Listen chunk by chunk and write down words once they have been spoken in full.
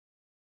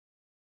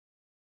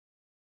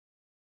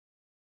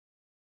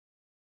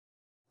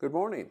Good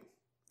morning.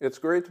 It's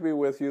great to be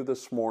with you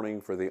this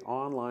morning for the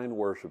online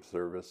worship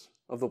service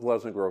of the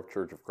Pleasant Grove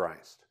Church of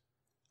Christ.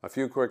 A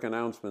few quick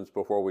announcements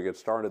before we get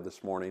started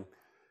this morning.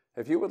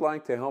 If you would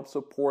like to help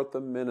support the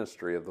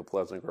ministry of the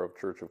Pleasant Grove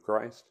Church of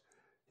Christ,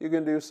 you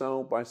can do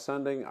so by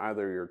sending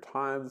either your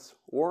tithes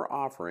or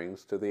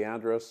offerings to the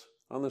address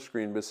on the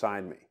screen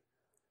beside me.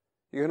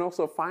 You can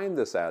also find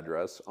this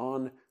address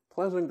on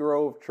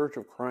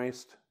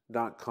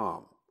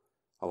pleasantgrovechurchofchrist.com,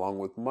 along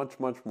with much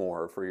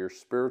more for your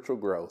spiritual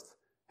growth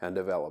and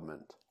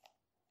development.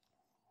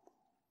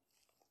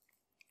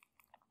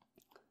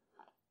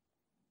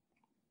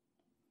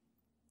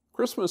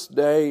 Christmas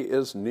Day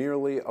is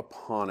nearly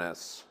upon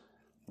us,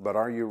 but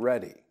are you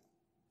ready?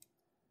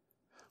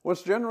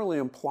 What's generally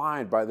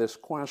implied by this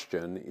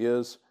question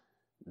is,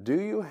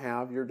 do you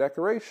have your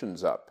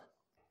decorations up?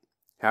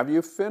 Have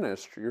you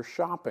finished your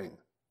shopping?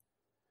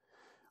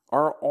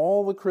 Are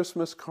all the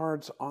Christmas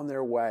cards on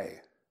their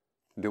way?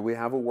 Do we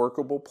have a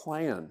workable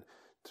plan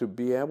to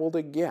be able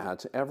to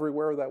get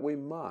everywhere that we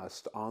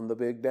must on the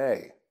big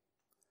day?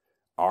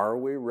 Are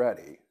we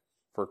ready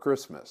for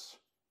Christmas?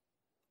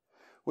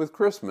 With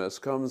Christmas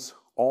comes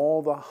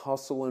all the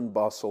hustle and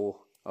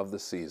bustle of the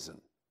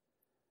season.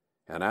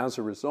 And as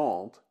a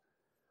result,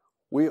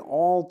 we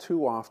all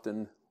too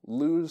often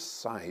lose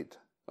sight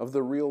of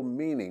the real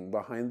meaning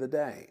behind the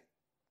day.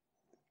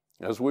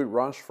 As we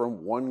rush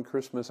from one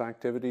Christmas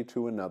activity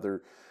to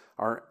another,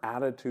 our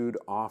attitude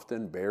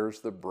often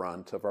bears the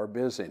brunt of our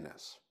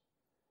busyness.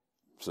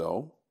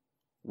 So,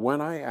 when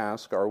I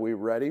ask, are we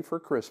ready for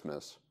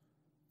Christmas,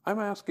 I'm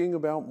asking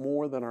about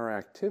more than our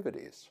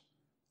activities.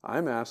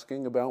 I'm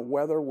asking about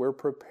whether we're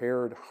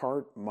prepared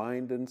heart,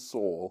 mind, and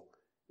soul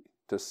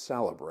to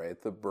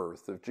celebrate the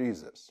birth of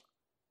Jesus.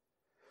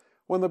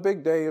 When the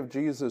big day of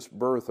Jesus'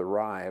 birth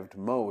arrived,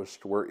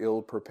 most were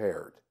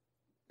ill-prepared.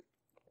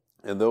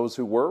 And those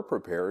who were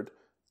prepared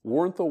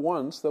weren't the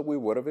ones that we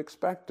would have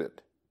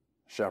expected,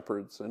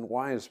 shepherds and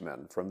wise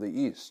men from the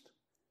east.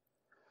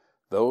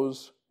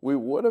 Those we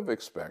would have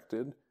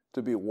expected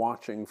to be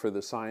watching for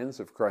the signs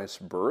of Christ's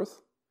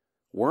birth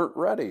weren't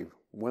ready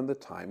when the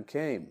time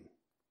came.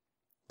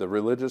 The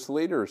religious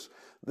leaders,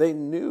 they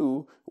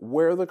knew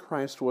where the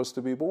Christ was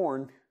to be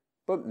born,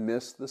 but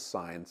missed the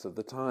signs of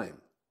the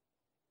time.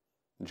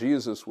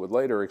 Jesus would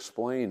later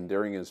explain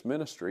during his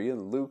ministry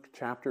in Luke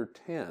chapter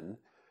 10,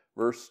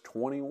 verse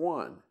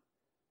 21,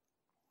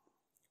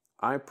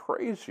 I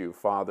praise you,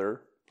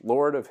 Father,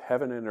 Lord of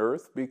heaven and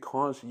earth,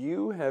 because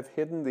you have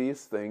hidden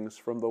these things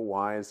from the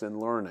wise and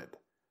learned,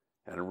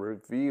 and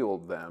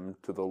revealed them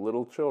to the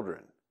little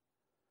children.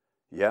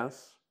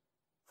 Yes,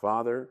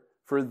 Father,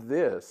 for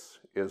this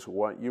is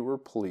what you were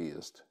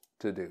pleased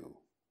to do.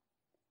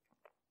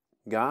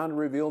 God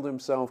revealed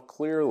himself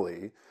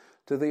clearly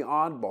to the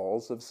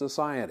oddballs of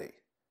society,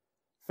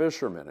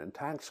 fishermen and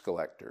tax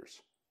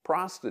collectors,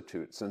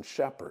 prostitutes and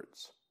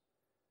shepherds,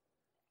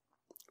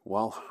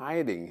 while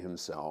hiding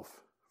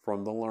himself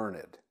from the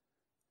learned.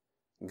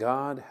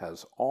 God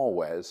has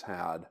always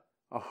had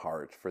a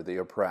heart for the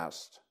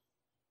oppressed.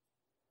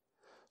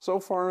 So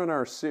far in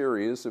our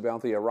series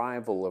about the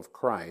arrival of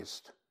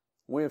Christ,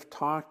 we have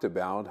talked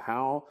about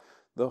how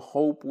the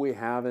hope we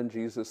have in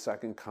Jesus'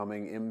 second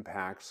coming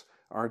impacts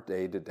our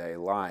day-to-day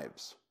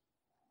lives.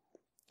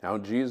 How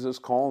Jesus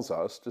calls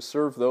us to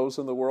serve those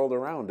in the world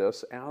around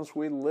us as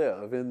we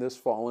live in this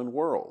fallen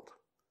world.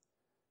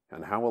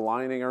 And how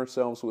aligning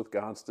ourselves with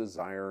God's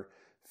desire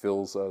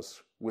fills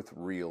us with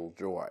real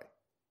joy.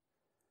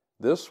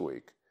 This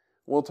week,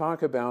 we'll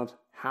talk about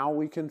how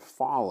we can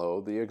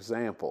follow the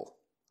example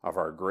of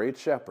our great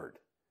shepherd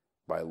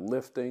by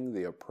lifting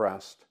the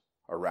oppressed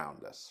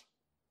around us.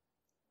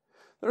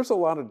 There's a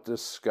lot of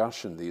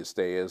discussion these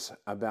days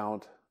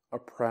about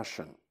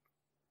oppression.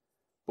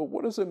 But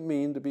what does it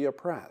mean to be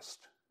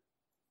oppressed?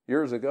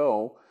 Years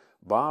ago,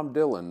 Bob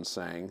Dylan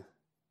sang,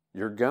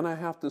 "You're gonna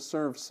have to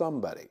serve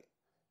somebody.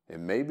 It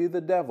may be the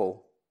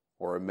devil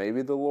or it may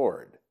be the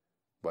Lord,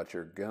 but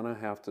you're gonna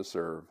have to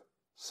serve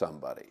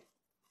somebody."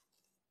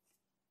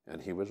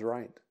 And he was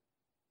right.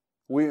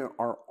 We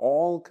are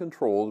all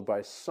controlled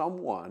by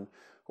someone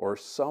or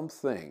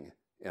something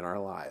in our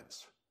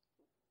lives.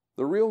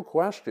 The real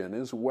question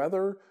is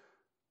whether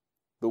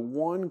the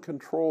one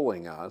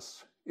controlling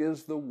us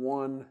is the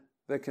one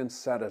that can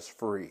set us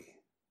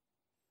free.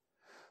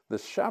 The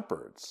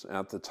shepherds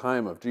at the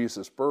time of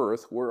Jesus'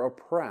 birth were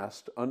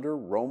oppressed under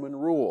Roman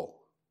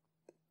rule.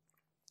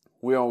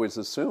 We always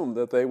assumed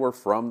that they were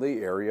from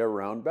the area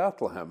around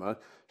Bethlehem, a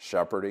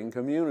shepherding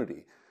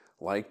community.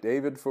 Like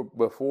David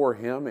before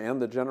him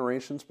and the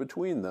generations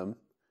between them,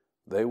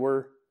 they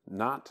were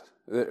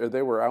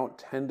out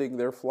tending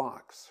their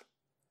flocks.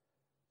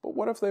 But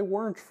what if they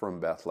weren't from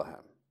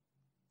Bethlehem?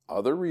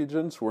 Other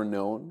regions were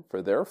known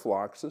for their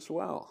flocks as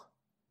well.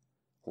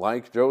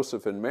 Like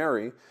Joseph and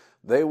Mary,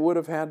 they would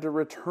have had to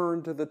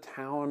return to the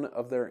town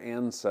of their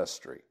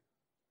ancestry.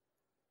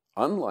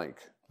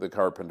 Unlike the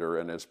carpenter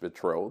and his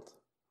betrothed,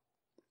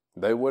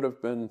 they would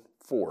have been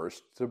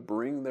forced to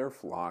bring their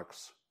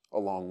flocks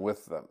along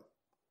with them.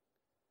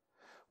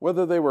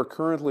 Whether they were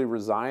currently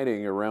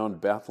residing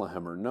around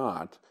Bethlehem or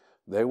not,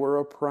 they were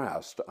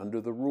oppressed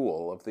under the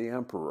rule of the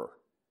emperor.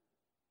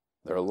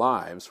 Their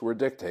lives were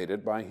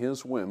dictated by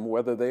his whim,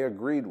 whether they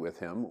agreed with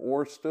him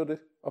or stood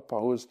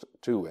opposed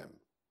to him.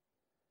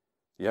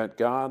 Yet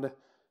God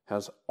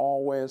has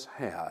always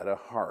had a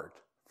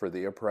heart for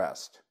the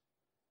oppressed.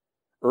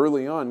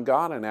 Early on,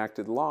 God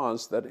enacted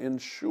laws that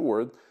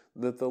ensured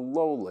that the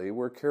lowly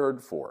were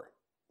cared for.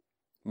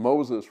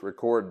 Moses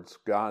records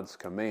God's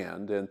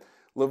command in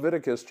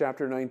Leviticus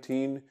chapter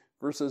 19,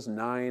 verses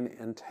 9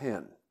 and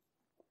 10.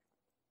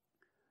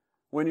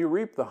 When you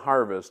reap the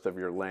harvest of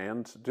your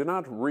land, do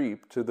not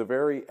reap to the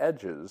very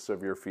edges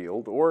of your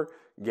field or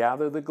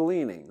gather the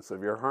gleanings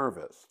of your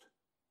harvest.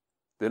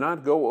 Do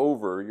not go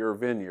over your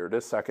vineyard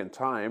a second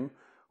time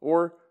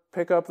or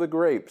pick up the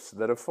grapes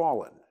that have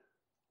fallen.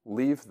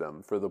 Leave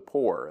them for the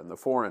poor and the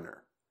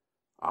foreigner.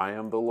 I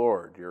am the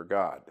Lord your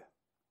God.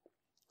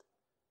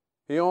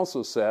 He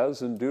also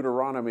says in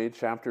Deuteronomy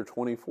chapter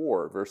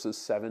 24, verses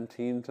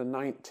 17 to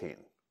 19,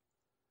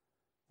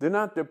 do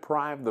not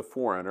deprive the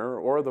foreigner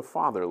or the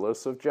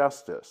fatherless of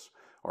justice,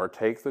 or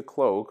take the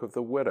cloak of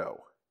the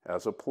widow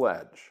as a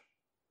pledge.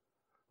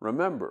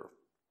 Remember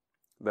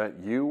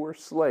that you were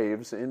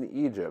slaves in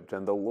Egypt,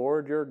 and the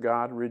Lord your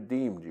God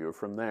redeemed you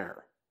from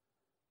there.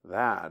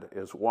 That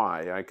is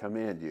why I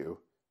command you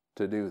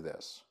to do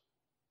this.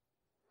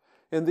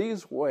 In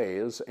these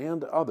ways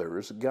and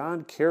others,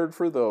 God cared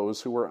for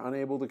those who were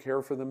unable to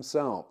care for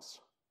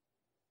themselves.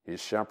 He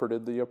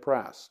shepherded the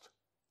oppressed,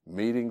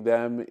 meeting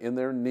them in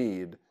their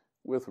need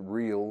with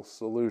real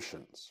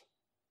solutions.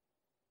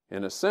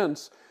 In a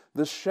sense,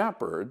 the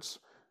shepherds,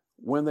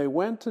 when they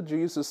went to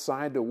Jesus'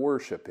 side to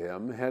worship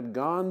him, had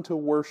gone to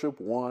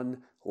worship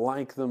one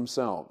like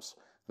themselves,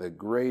 the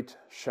great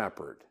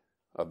shepherd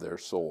of their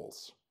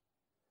souls.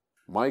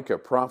 Micah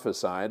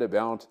prophesied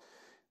about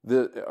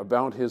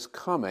his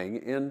coming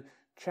in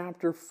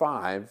chapter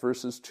 5,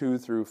 verses 2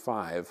 through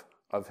 5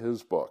 of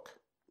his book.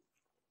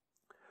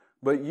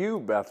 But you,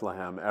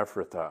 Bethlehem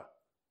Ephrathah,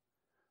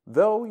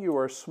 though you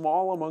are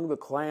small among the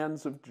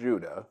clans of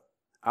Judah,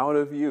 out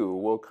of you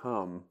will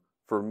come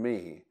for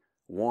me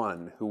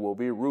one who will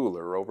be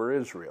ruler over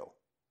Israel,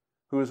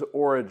 whose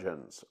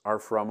origins are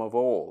from of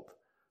old,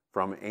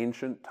 from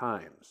ancient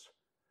times.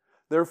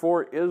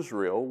 Therefore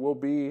Israel will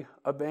be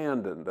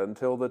abandoned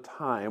until the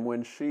time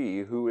when she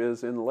who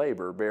is in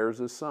labor bears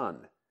a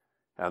son,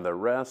 and the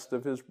rest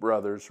of his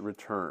brothers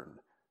return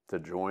to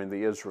join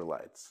the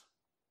Israelites.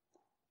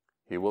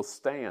 He will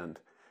stand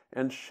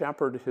and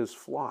shepherd his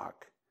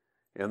flock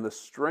in the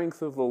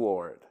strength of the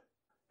Lord,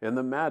 in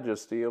the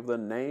majesty of the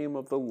name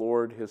of the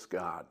Lord his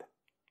God.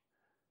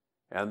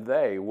 And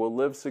they will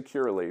live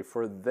securely,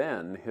 for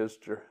then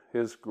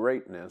his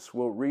greatness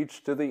will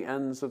reach to the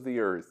ends of the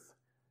earth,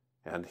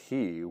 and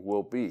he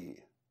will be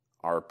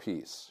our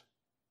peace.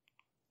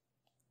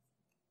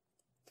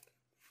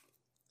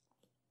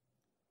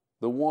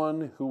 The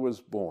one who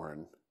was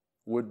born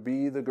would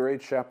be the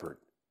great shepherd,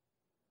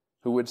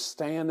 who would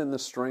stand in the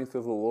strength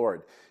of the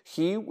Lord.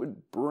 He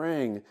would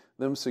bring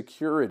them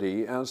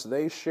security as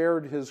they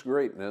shared his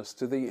greatness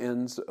to the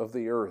ends of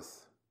the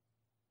earth.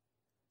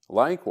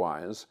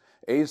 Likewise,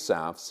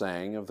 Asaph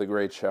sang of the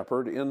great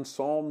shepherd in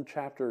Psalm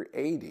chapter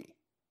 80,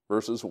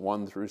 verses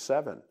 1 through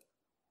 7.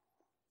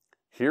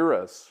 Hear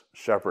us,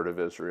 shepherd of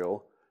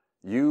Israel,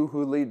 you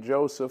who lead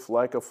Joseph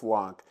like a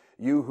flock,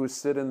 you who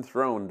sit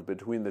enthroned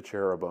between the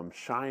cherubim,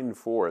 shine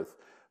forth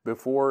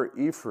before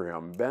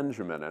Ephraim,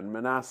 Benjamin, and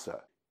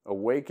Manasseh.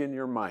 Awaken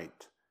your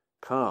might,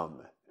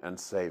 come and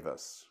save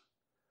us.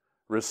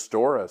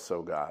 Restore us,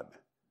 O God.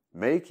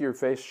 Make your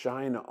face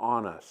shine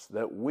on us,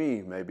 that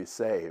we may be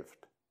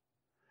saved.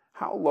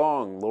 How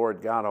long,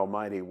 Lord God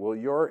Almighty, will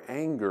your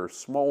anger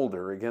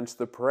smolder against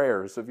the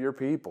prayers of your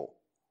people?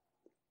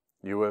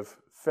 You have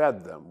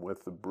fed them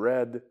with the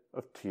bread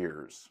of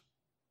tears.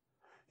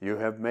 You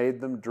have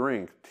made them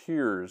drink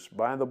tears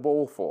by the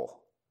bowlful.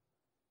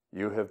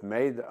 You have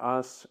made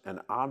us an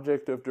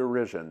object of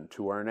derision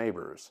to our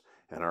neighbors,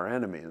 and our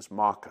enemies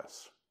mock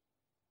us.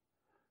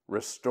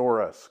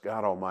 Restore us,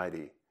 God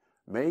Almighty.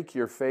 Make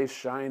your face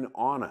shine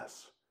on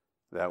us,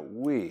 that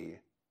we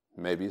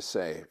may be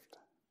saved.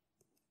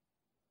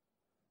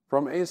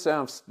 From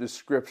Asaph's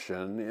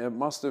description, it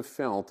must have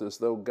felt as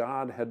though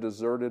God had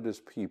deserted his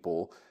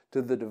people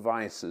to the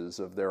devices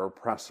of their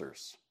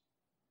oppressors.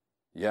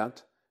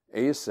 Yet,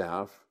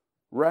 Asaph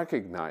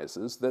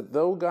recognizes that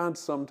though God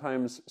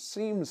sometimes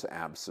seems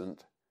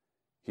absent,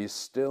 he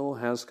still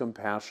has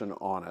compassion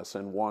on us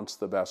and wants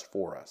the best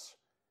for us.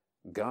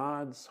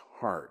 God's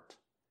heart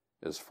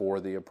is for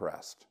the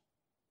oppressed.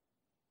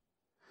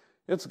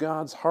 It's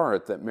God's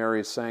heart that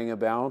Mary sang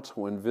about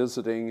when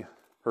visiting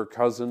her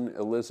cousin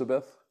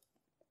Elizabeth.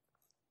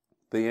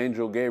 The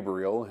angel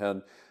Gabriel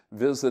had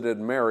visited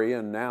Mary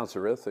in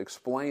Nazareth,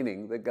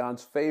 explaining that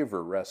God's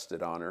favor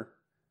rested on her.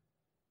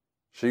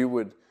 She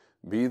would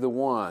be the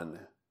one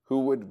who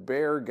would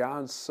bear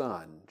God's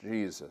Son,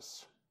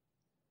 Jesus.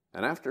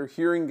 And after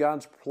hearing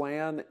God's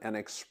plan and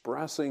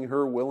expressing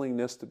her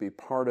willingness to be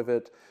part of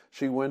it,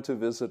 she went to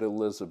visit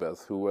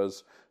Elizabeth, who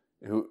was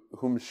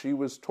whom she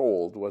was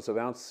told was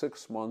about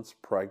 6 months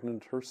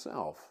pregnant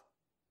herself.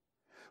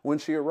 When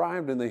she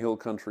arrived in the hill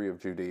country of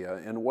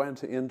Judea and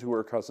went into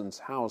her cousin's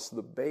house,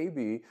 the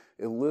baby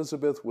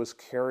Elizabeth was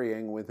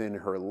carrying within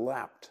her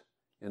leapt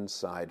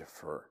inside of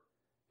her,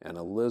 and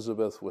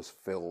Elizabeth was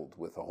filled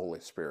with the Holy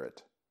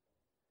Spirit.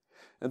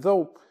 And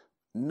though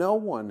no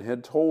one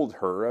had told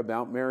her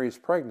about Mary's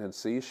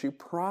pregnancy, she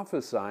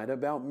prophesied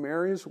about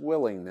Mary's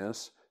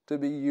willingness to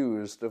be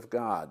used of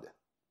God.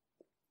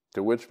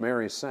 To which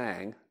Mary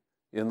sang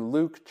in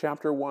Luke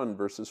chapter 1,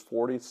 verses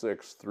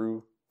 46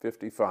 through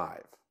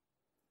 55.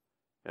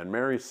 And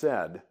Mary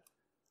said,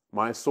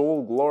 "My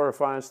soul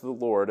glorifies the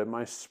Lord, and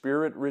my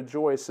spirit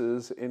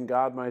rejoices in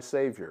God my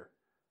Savior.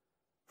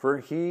 For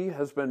he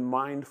has been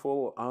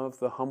mindful of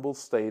the humble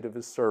state of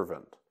his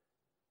servant.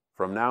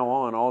 From now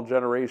on all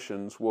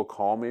generations will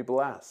call me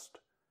blessed.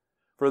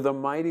 For the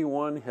Mighty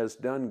One has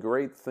done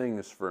great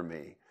things for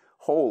me.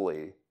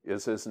 Holy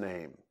is his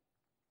name.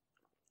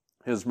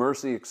 His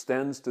mercy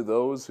extends to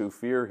those who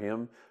fear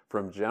him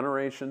from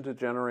generation to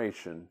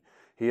generation.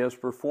 He has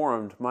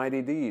performed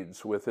mighty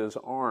deeds with his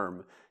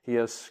arm. He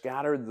has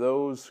scattered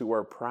those who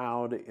are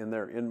proud in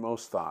their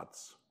inmost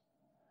thoughts.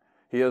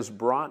 He has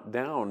brought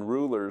down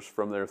rulers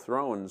from their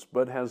thrones,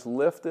 but has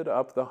lifted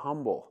up the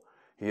humble.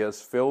 He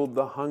has filled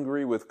the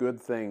hungry with good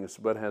things,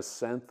 but has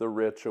sent the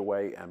rich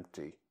away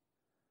empty.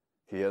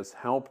 He has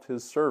helped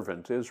his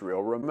servant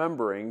Israel,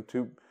 remembering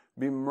to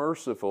be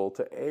merciful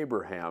to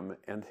Abraham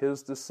and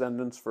his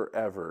descendants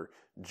forever,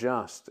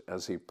 just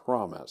as he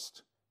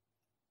promised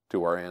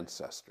to our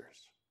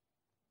ancestors."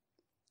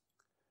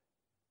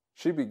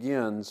 She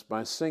begins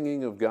by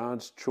singing of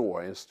God's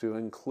choice to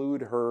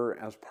include her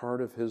as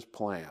part of his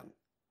plan,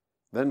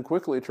 then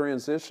quickly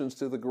transitions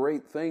to the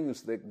great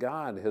things that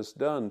God has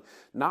done,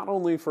 not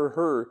only for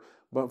her,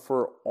 but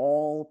for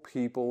all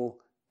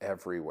people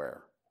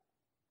everywhere.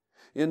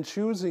 In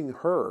choosing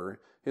her,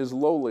 his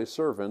lowly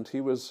servant,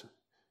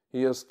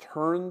 he has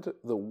turned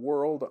the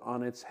world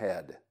on its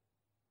head.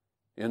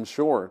 In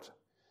short,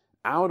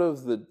 out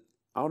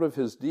of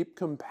his deep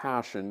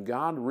compassion,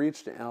 God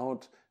reached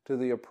out to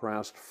the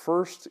oppressed,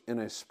 first in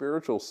a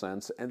spiritual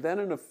sense, and then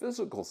in a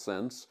physical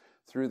sense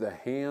through the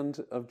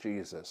hand of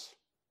Jesus.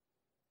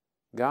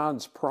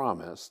 God's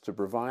promise to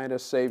provide a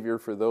Savior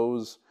for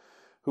those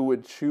who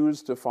would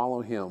choose to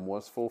follow him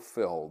was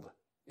fulfilled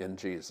in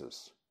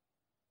Jesus.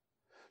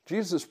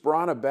 Jesus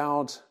brought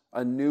about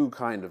a new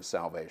kind of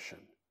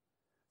salvation.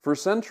 For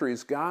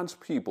centuries, God's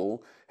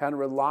people had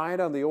relied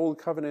on the Old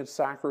Covenant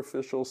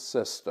sacrificial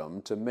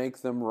system to make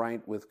them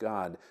right with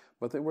God,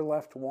 but they were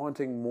left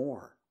wanting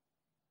more.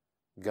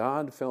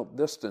 God felt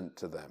distant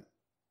to them,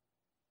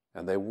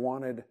 and they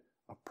wanted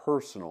a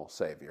personal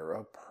Savior,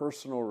 a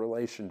personal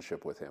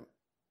relationship with him.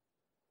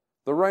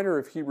 The writer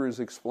of Hebrews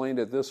explained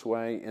it this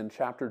way in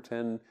chapter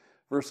 10,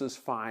 verses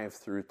 5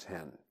 through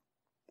 10.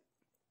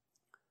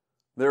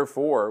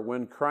 "Therefore,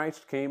 when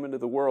Christ came into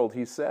the world,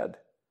 he said,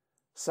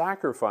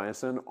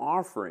 'Sacrifice and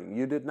offering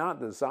you did not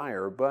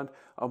desire, but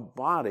a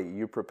body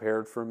you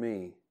prepared for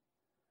me.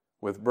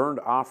 With burnt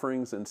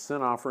offerings and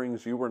sin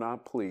offerings you were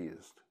not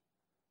pleased.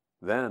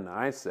 Then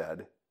I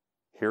said,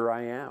 Here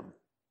I am.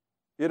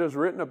 It is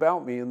written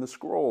about me in the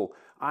scroll,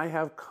 I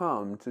have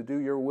come to do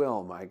your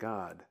will, my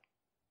God.'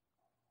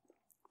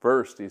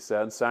 First, he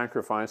said,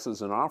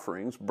 sacrifices and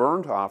offerings,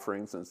 burnt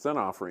offerings and sin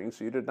offerings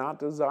you did not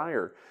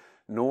desire,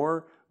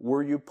 nor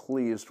were you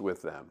pleased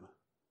with them,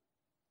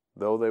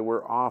 though they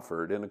were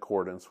offered in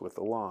accordance with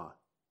the law.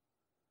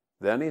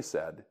 Then he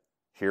said,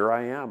 Here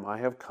I am, I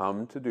have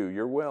come to do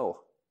your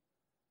will.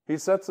 He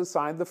sets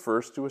aside the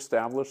first to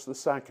establish the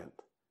second,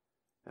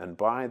 and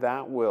by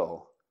that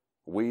will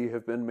we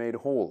have been made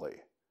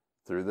holy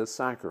through the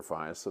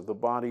sacrifice of the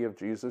body of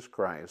Jesus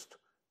Christ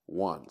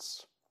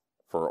once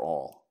for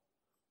all."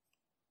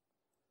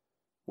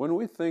 When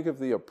we think of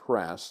the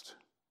oppressed,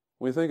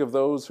 we think of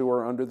those who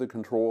are under the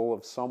control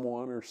of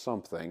someone or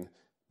something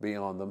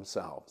beyond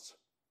themselves.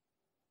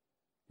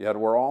 Yet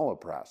we're all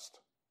oppressed.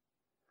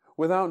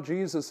 Without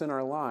Jesus in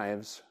our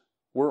lives,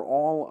 we're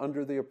all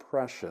under the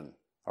oppression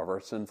of our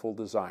sinful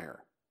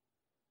desire.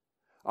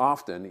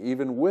 Often,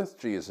 even with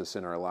Jesus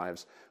in our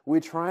lives, we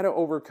try to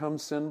overcome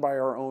sin by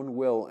our own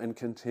will and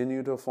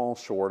continue to fall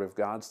short of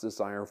God's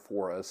desire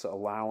for us,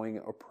 allowing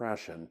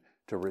oppression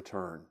to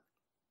return.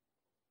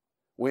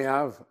 We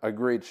have a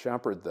great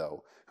shepherd,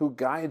 though, who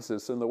guides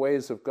us in the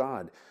ways of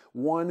God,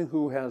 one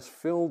who has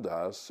filled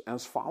us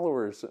as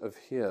followers of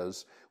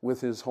his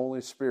with his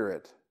Holy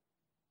Spirit,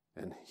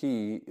 and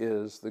he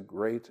is the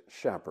great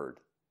shepherd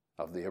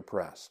of the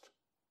oppressed.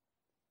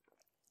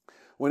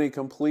 When he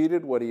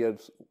completed what he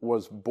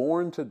was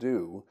born to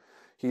do,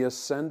 he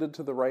ascended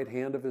to the right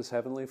hand of his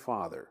heavenly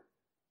Father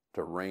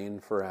to reign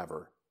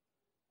forever,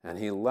 and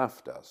he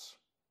left us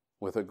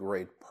with a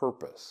great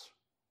purpose: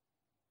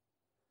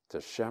 to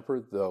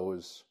shepherd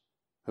those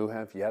who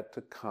have yet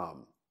to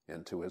come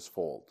into his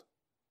fold.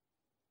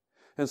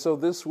 And so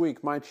this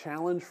week, my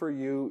challenge for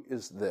you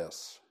is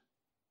this: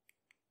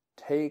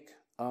 take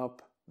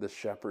up the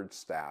shepherd's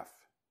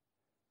staff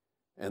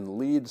and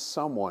lead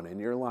someone in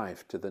your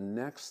life to the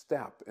next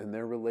step in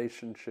their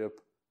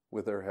relationship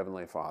with their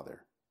Heavenly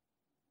Father.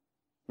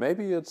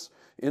 Maybe it's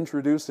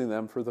introducing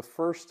them for the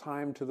first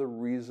time to the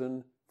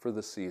reason for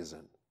the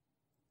season.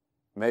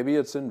 Maybe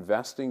it's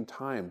investing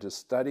time to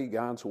study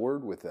God's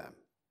Word with them.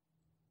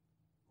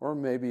 Or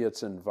maybe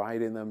it's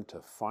inviting them to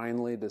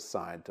finally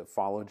decide to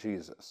follow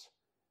Jesus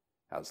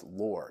as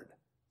Lord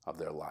of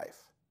their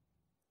life.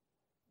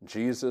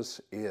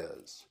 Jesus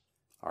is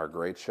our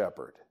great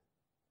shepherd,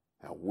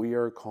 and we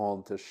are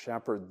called to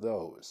shepherd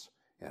those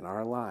in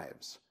our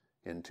lives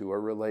into a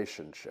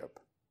relationship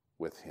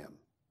with Him.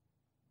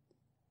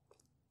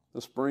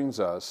 This brings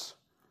us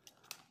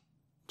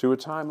to a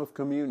time of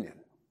communion,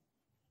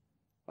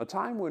 a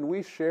time when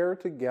we share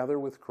together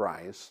with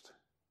Christ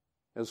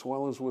as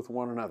well as with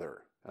one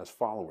another as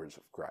followers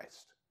of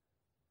Christ.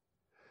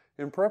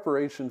 In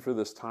preparation for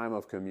this time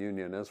of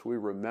communion, as we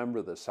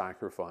remember the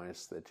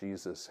sacrifice that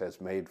Jesus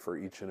has made for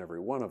each and every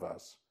one of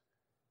us,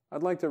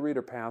 I'd like to read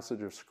a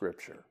passage of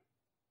Scripture.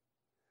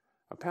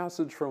 A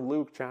passage from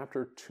Luke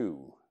chapter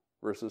 2,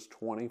 verses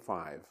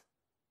 25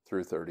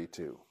 through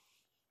 32.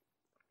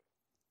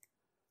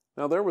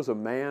 Now there was a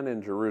man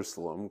in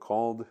Jerusalem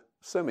called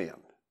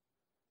Simeon,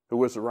 who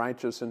was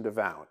righteous and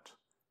devout.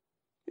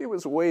 He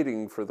was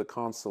waiting for the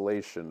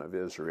consolation of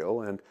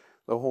Israel, and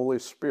the Holy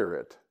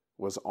Spirit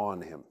was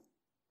on him.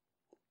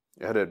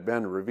 It had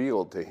been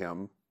revealed to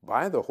him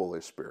by the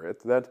Holy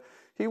Spirit that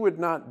he would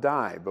not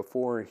die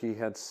before he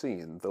had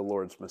seen the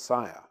Lord's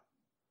Messiah.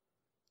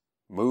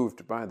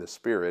 Moved by the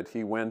Spirit,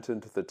 he went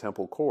into the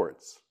temple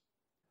courts.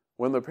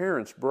 When the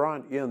parents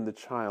brought in the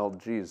child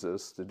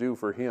Jesus to do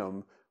for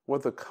him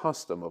what the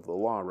custom of the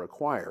law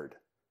required,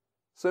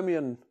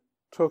 Simeon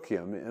took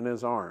him in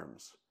his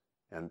arms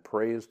and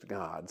praised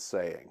God,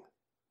 saying,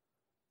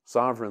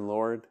 "Sovereign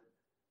Lord,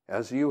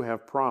 as you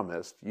have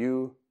promised,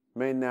 you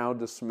may now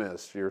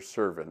dismiss your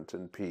servant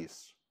in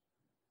peace.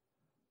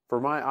 For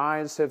my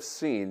eyes have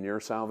seen your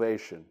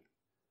salvation,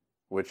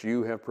 which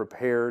you have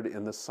prepared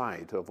in the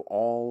sight of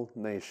all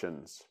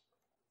nations,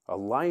 a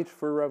light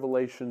for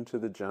revelation to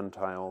the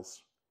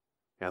Gentiles,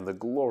 and the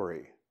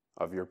glory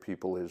of your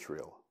people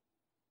Israel."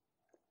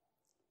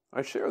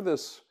 I share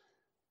this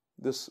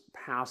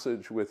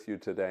passage with you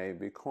today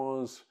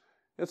because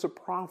it's a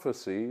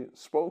prophecy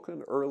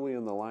spoken early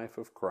in the life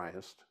of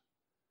Christ,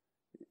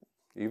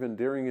 even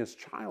during his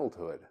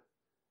childhood,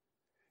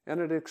 and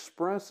it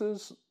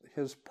expresses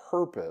his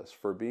purpose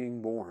for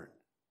being born.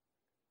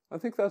 I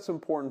think that's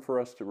important for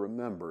us to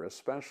remember,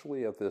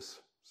 especially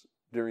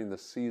during the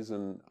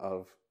season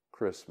of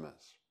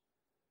Christmas,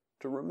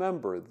 to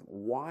remember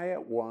why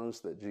it was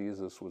that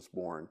Jesus was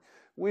born.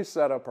 We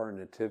set up our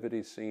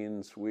nativity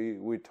scenes,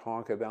 we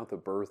talk about the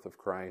birth of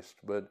Christ,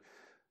 but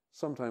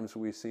sometimes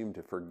we seem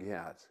to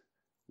forget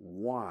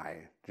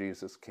why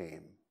Jesus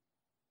came.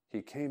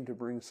 He came to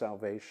bring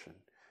salvation.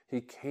 He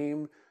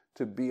came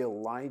to be a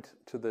light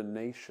to the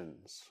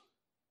nations,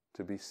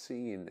 to be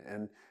seen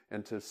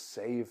and to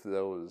save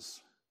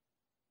those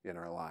in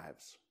our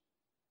lives.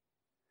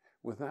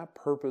 With that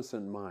purpose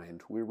in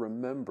mind, we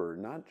remember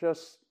not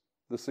just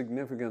the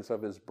significance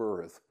of his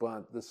birth,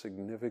 but the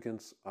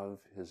significance of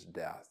his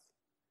death,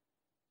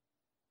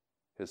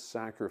 his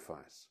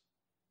sacrifice,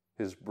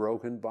 his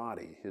broken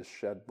body, his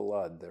shed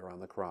blood there on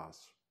the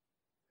cross.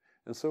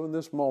 And so in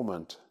this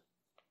moment,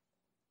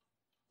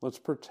 let's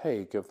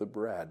partake of the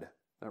bread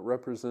that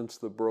represents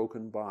the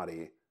broken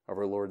body of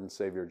our Lord and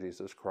Savior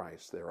Jesus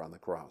Christ there on the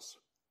cross.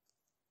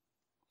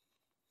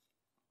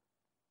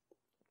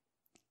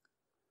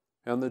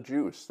 And the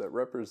juice that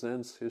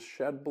represents his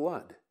shed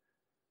blood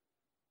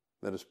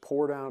that is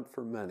poured out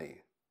for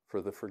many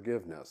for the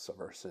forgiveness of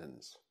our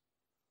sins.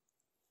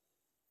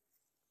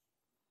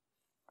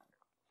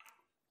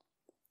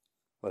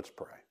 Let's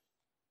pray.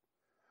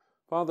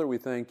 Father, we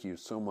thank you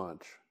so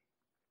much.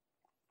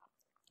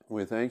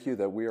 We thank you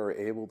that we are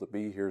able to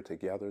be here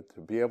together, to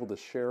be able to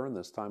share in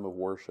this time of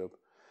worship.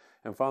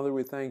 And Father,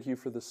 we thank you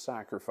for the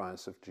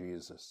sacrifice of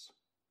Jesus.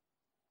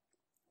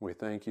 We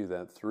thank you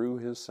that through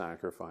his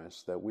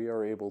sacrifice that we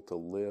are able to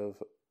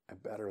live a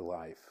better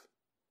life,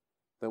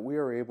 that we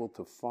are able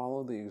to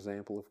follow the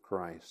example of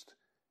Christ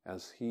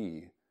as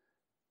he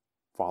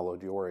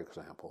followed your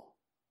example.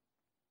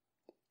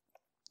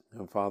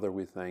 And Father,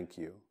 we thank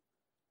you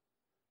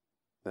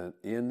that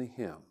in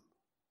him,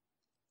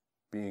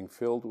 being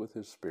filled with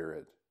his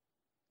Spirit,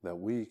 that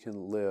we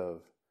can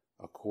live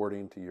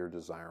according to your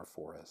desire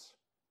for us,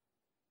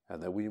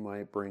 and that we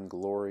might bring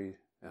glory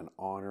and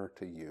honor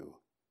to you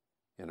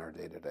in our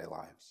day-to-day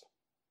lives.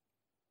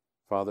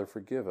 Father,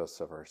 forgive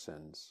us of our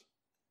sins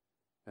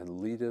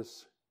and lead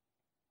us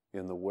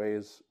in the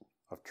ways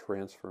of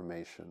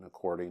transformation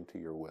according to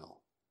your will.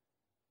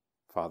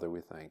 Father,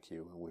 we thank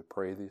you, and we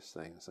pray these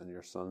things in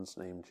your Son's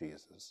name,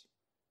 Jesus.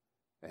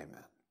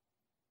 Amen.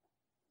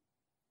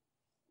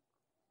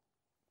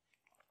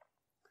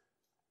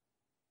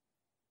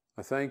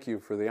 I thank you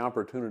for the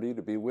opportunity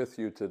to be with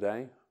you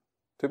today,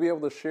 to be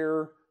able to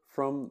share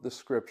from the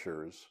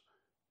Scriptures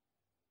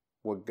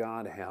what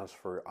God has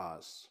for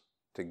us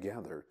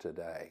together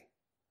today.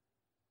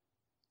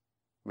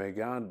 May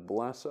God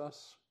bless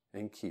us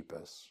and keep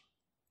us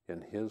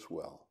in His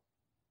will.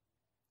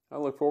 I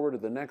look forward to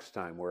the next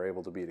time we're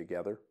able to be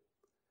together,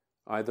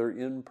 either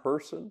in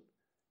person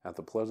at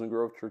the Pleasant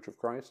Grove Church of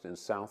Christ in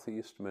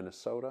Southeast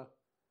Minnesota,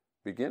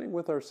 beginning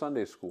with our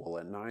Sunday school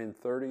at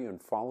 9:30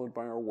 and followed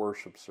by our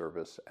worship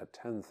service at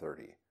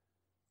 10:30,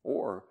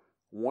 or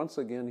once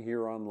again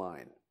here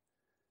online,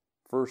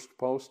 first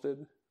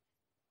posted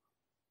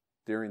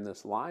during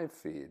this live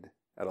feed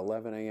at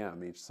 11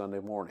 a.m. each Sunday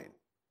morning,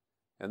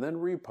 and then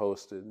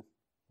reposted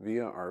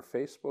via our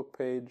Facebook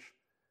page,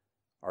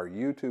 our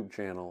YouTube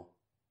channel,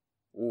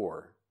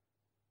 or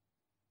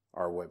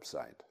our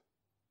website.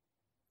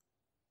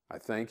 I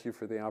thank you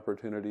for the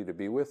opportunity to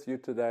be with you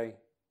today.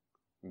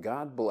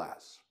 God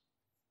bless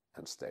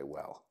and stay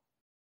well.